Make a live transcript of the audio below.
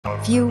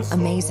View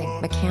amazing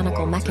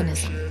mechanical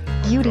mechanism.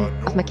 Beauty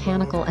of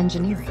mechanical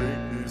engineering.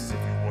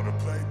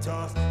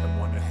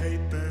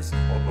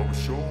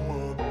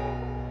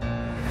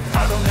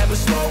 I don't ever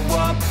slow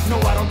up, no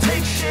I don't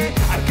take shit.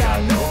 I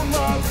got no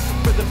love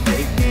for the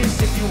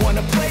fakeness. If you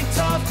wanna play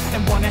tough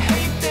and wanna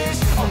hate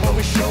this, I'll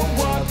always show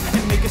up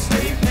and make a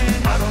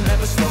statement. I don't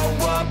ever slow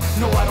up,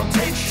 no I don't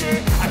take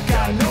shit. I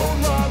got no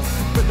love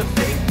for the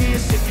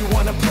fakeness. If you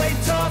wanna play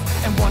tough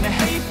and wanna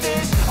hate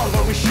this, I'll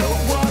always show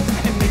up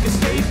and make a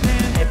statement.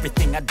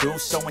 Everything I do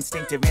so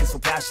instinctive and so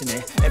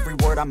passionate. Every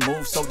word I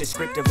move so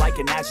descriptive like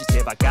an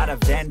adjective. I got a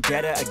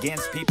vendetta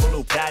against people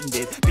who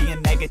patented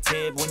being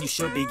negative when you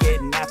should be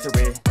getting after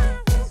it.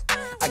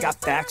 I got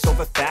facts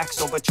over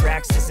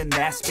tracks, this and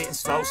that. Spitting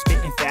slow,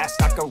 spitting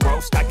fast. I could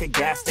roast, I could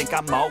gas. Think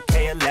I'm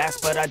okay at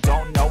last, but I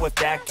don't know if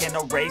that can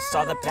erase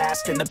all the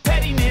past. And the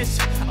pettiness,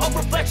 a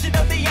reflection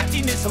of the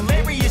emptiness.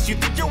 Hilarious, you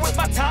think you're worth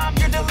my time,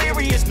 you're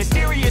delirious.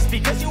 Mysterious,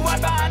 because you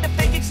hide behind a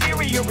fake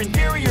exterior.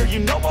 Inferior, you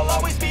know I'll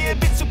always be a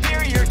bit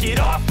superior. Get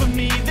off of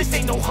me, this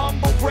ain't no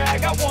humble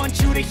brag. I want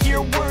you to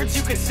hear words,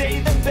 you can say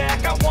them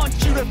back. I want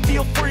you to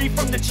feel free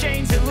from the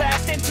chains at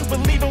last, and to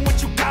believe in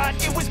what you got,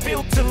 it was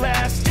built to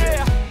last,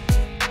 yeah.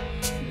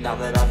 Now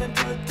that I've been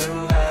put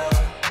through hell,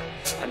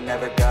 I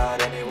never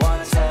got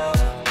anyone's help.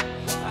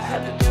 I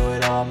had to do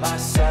it all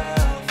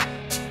myself.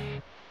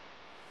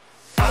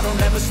 I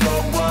don't ever slow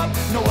up,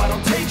 no I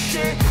don't take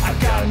shit. I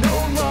got no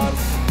love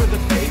for the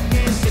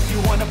fakeness. If you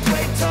wanna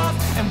play tough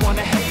and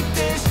wanna hate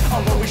this,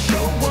 I'll always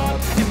show up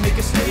and make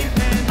a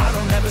statement. I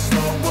don't ever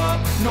slow up,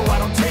 no I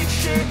don't take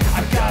shit.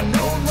 I got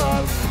no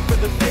love for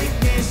the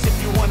fakeness. If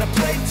you wanna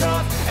play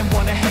tough and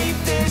wanna hate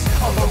this,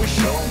 I'll always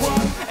show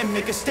up and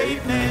make a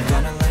statement.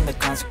 Gonna learn the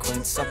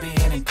consequence of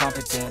being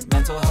incompetent.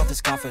 Mental health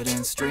is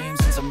confidence, dreams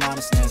into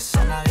modestness.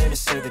 I'm not here to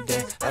save the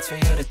day, that's for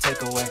you to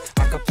take away.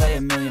 I could play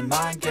a million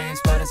mind games,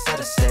 but instead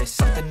I say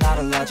something not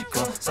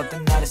illogical,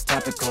 something that is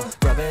topical.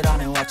 Rub it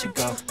on and watch it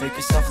go, make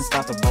yourself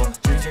unstoppable.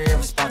 Dreams are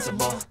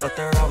irresponsible, but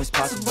they're always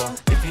possible.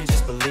 If you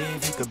just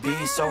believe, you could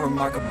be so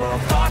remarkable.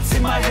 Thoughts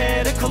in my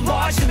head, a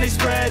collage and they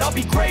spread. I'll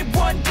be great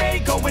one day,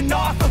 going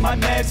off of my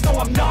meds. No,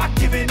 I'm not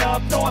giving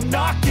up, no, I'm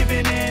not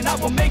giving in. I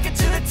will make it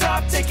to the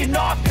top, taking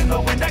off in the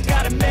wind. I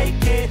gotta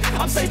make it,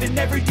 I'm saving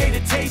every day to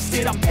taste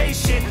it. I'm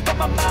patient, but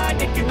my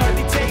mind, it can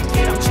hardly take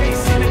it. I'm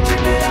chasing a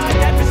dream that I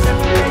had for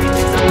 7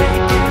 pages. I'm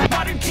making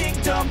modern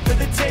kingdom for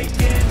the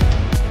taking.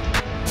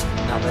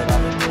 Now that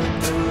I've been put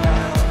through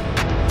hell,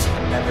 I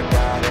never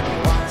got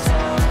anyone's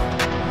help.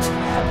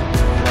 I had to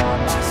do it all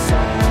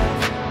myself.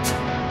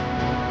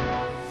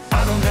 I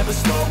don't ever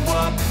slow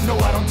up, no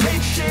I don't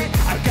take shit.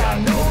 I got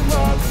no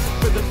love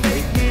for the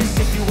fakeness.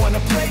 If you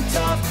wanna play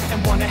tough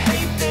and wanna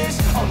hate this,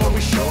 I'll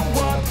always show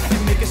up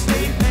and make a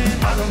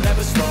statement. I don't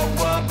ever slow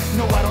up,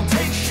 no I don't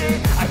take shit.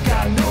 I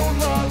got no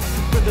love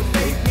for the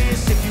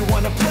fakeness. If you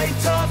wanna play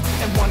tough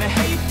and wanna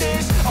hate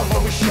this, I'll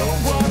always show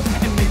up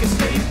and make a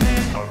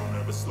statement. I don't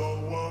ever slow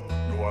up,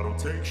 no I don't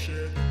take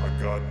shit. I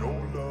got no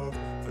love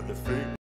for the fake